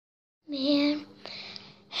Man,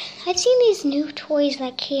 I've seen these new toys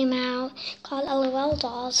that came out called LOL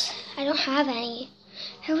dolls. I don't have any.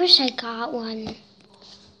 I wish I got one.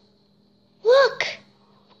 Look!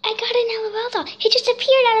 I got an LOL doll. It just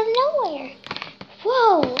appeared out of nowhere.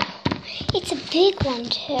 Whoa! It's a big one,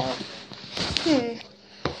 too.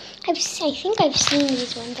 I think I've seen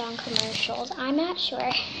these ones on commercials. I'm not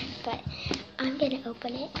sure, but I'm going to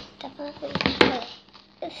open it. Definitely. Oh,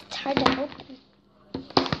 it's hard to open.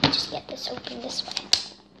 Just get this open this way.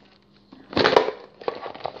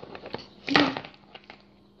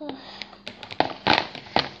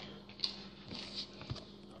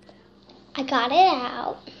 I got it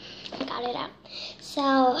out.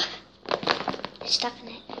 So, stuff in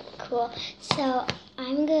it. Cool. So,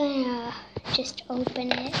 I'm gonna just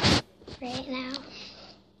open it right now.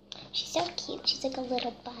 She's so cute. She's like a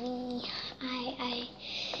little bunny.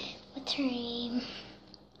 What's her name?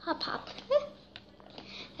 Hop Hop.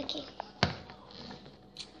 Okay.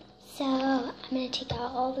 So, I'm gonna take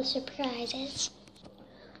out all the surprises.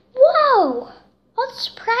 Whoa! All the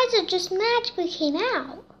surprises just magically came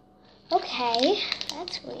out. Okay,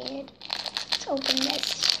 that's weird. Let's open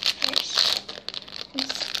this first.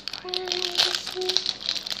 Surprises.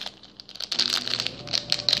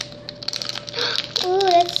 Ooh,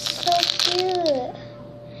 that's so cute.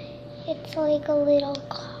 It's like a little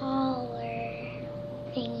collar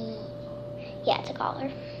thingy. Yeah, it's a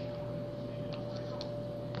collar.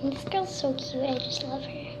 And this girl's so cute. I just love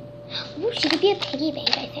her. Ooh, she could be a piggy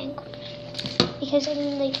bank, I think. Because, I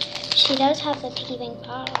mean, like, she does have the piggy bank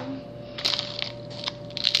bottom.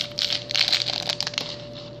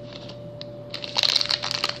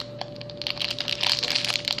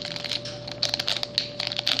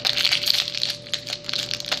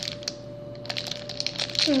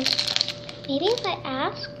 Maybe if I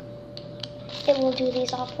ask, it will do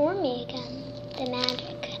these all for me again. The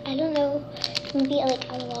magic. I don't know. Maybe like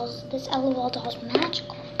this LOL doll's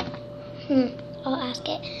magical. I'll ask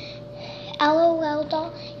it. LOL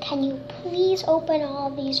doll, can you please open all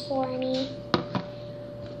of these for me?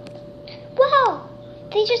 Wow!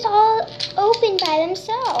 They just all opened by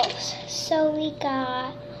themselves. So we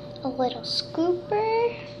got a little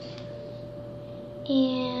scooper.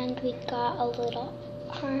 And we got a little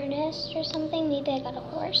harness or something. Maybe I got a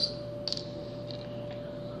horse.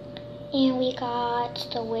 And we got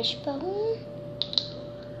the wishbone.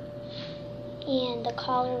 And the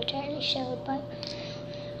collar, which I already showed, but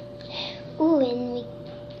ooh, and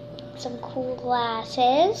some cool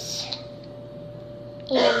glasses.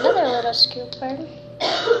 And another little scooper.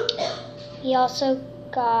 We also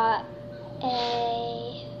got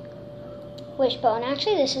a wishbone.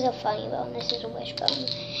 Actually, this is a funny bone. This is a wishbone.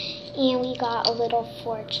 And we got a little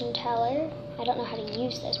fortune teller. I don't know how to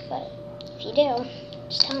use this, but if you do,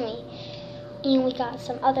 just tell me. And we got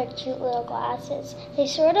some other cute little glasses. They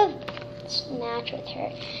sort of match with her.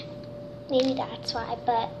 Maybe that's why,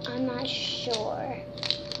 but I'm not sure.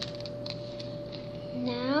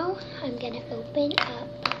 Now I'm gonna open up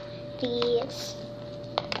these.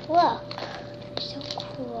 Look, they're so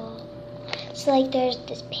cool. So like there's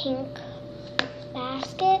this pink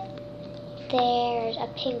basket, there's a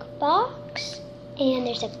pink box, and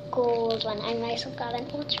there's a gold one. I might have got an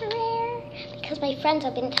ultra rare because my friends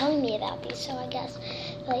have been telling me about these, so I guess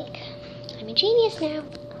like I'm a genius now.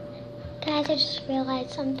 Guys, I just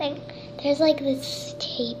realized something. There's like this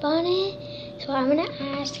tape on it, so I'm gonna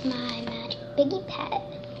ask my magic biggie pet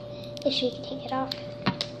if she can take it off.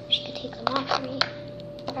 She could take them off for me.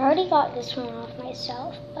 I already got this one off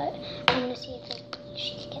myself, but I'm gonna see if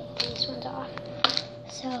she can get these ones off.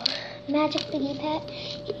 So, magic biggie pet,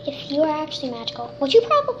 if you are actually magical, which you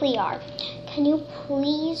probably are, can you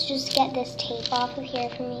please just get this tape off of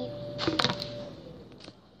here for me?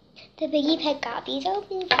 The biggie pet got these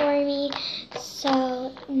open for me,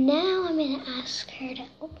 so now I'm going to ask her to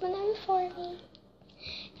open them for me.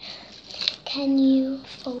 Can you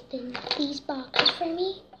open these boxes for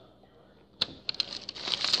me?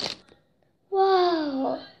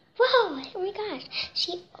 Whoa! Whoa! Oh my gosh,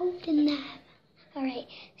 she opened them. Alright,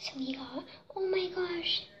 so we got, oh my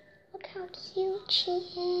gosh, look how cute she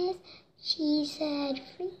is. She said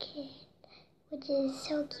free kid, which is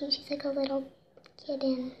so cute. She's like a little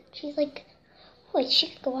kitten. She's like, wait, she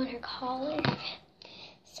could go on her collar.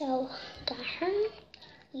 So, got her.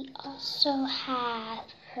 We also have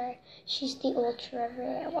her. She's the ultra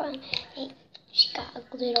rare one. And she got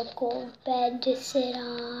a little gold bed to sit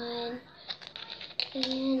on.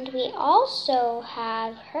 And we also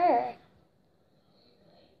have her.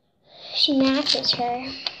 She matches her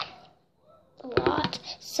a lot.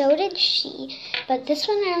 So did she. But this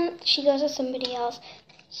one, she goes with somebody else.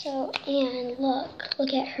 So, and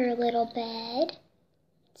look at her little bed.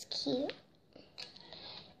 It's cute.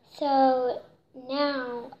 So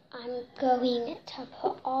now I'm going to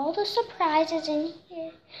put all the surprises in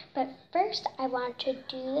here, but first I want to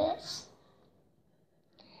do this.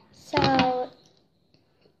 So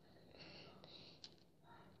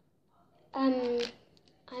I'm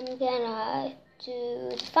gonna do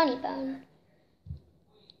the funny bone.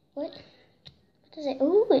 What does it?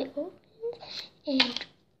 Oh, it opens and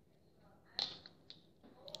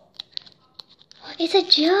it's a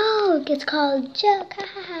joke. It's called joke. Ha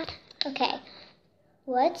ha ha. Okay.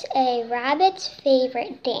 What's a rabbit's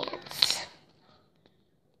favorite dance?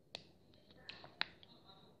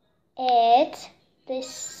 It's the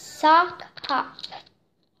sock hop.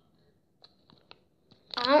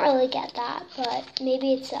 I don't really get that, but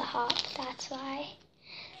maybe it's a hop, that's why.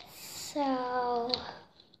 So,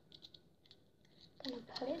 I'm gonna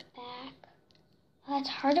put it back. Oh, it's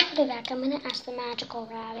hard to put it back. I'm gonna ask the magical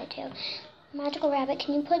rabbit too. Magical rabbit,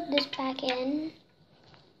 can you put this back in?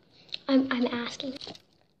 I'm asking.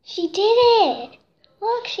 She did it!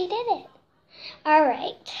 Look, she did it. All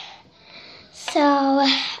right. So,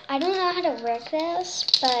 I don't know how to work this,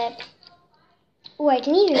 but oh, I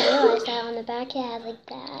didn't even realize that on the back it had like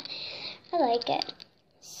that. I like it.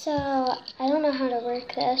 So, I don't know how to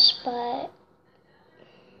work this, but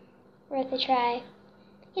worth a try.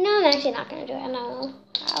 You know, I'm actually not going to do it. I don't know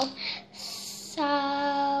how.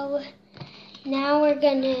 So, now we're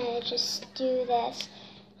going to just do this.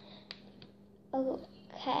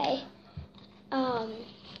 Okay.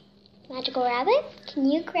 Magical rabbit, can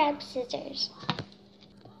you grab scissors?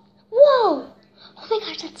 Whoa! Oh my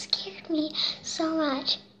gosh, that scared me so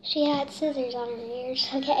much. She had scissors on her ears.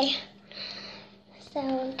 Okay. So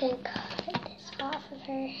I'm gonna cut this off of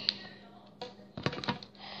her.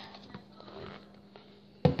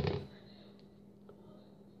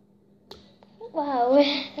 Whoa,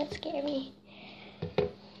 that scared me.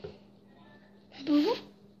 This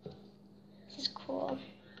is cool.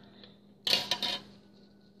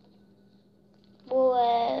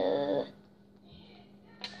 Whoa.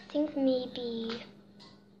 I think maybe.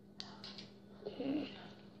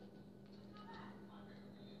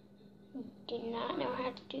 Do not know how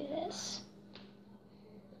to do this.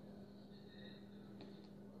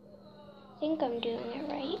 I think I'm doing it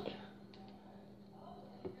right.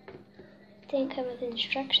 Didn't come with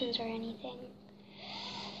instructions or anything.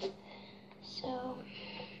 So.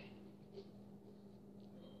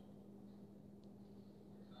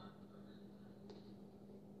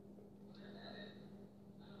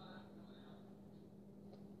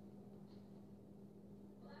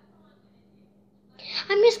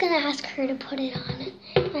 I'm just gonna ask her to put it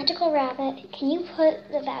on. Magical rabbit, can you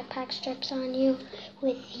put the backpack strips on you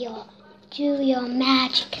with do your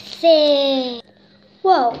magic thing?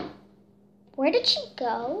 Whoa, where did she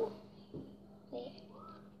go? Wait,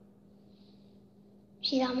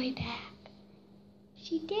 she's on my back.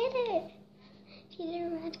 She did it. She did her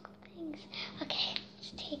magical things. Okay,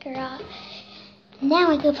 let's take her off.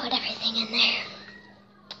 Now I can put everything in there.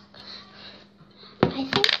 I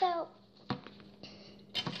think though,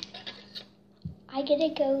 I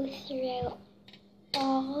gotta go through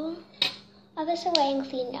all of this away and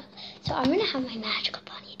clean it up. So I'm gonna have my magical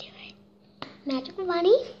bunny do it. Magical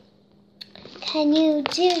bunny, can you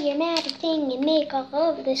do your magic thing and make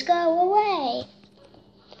all of this go away?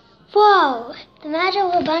 Whoa, the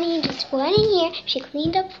magical bunny just went in here. She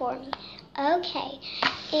cleaned up for me. Okay,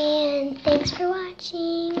 and thanks for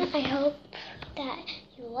watching. I hope that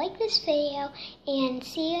you like this video and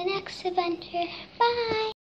see you next adventure. Bye.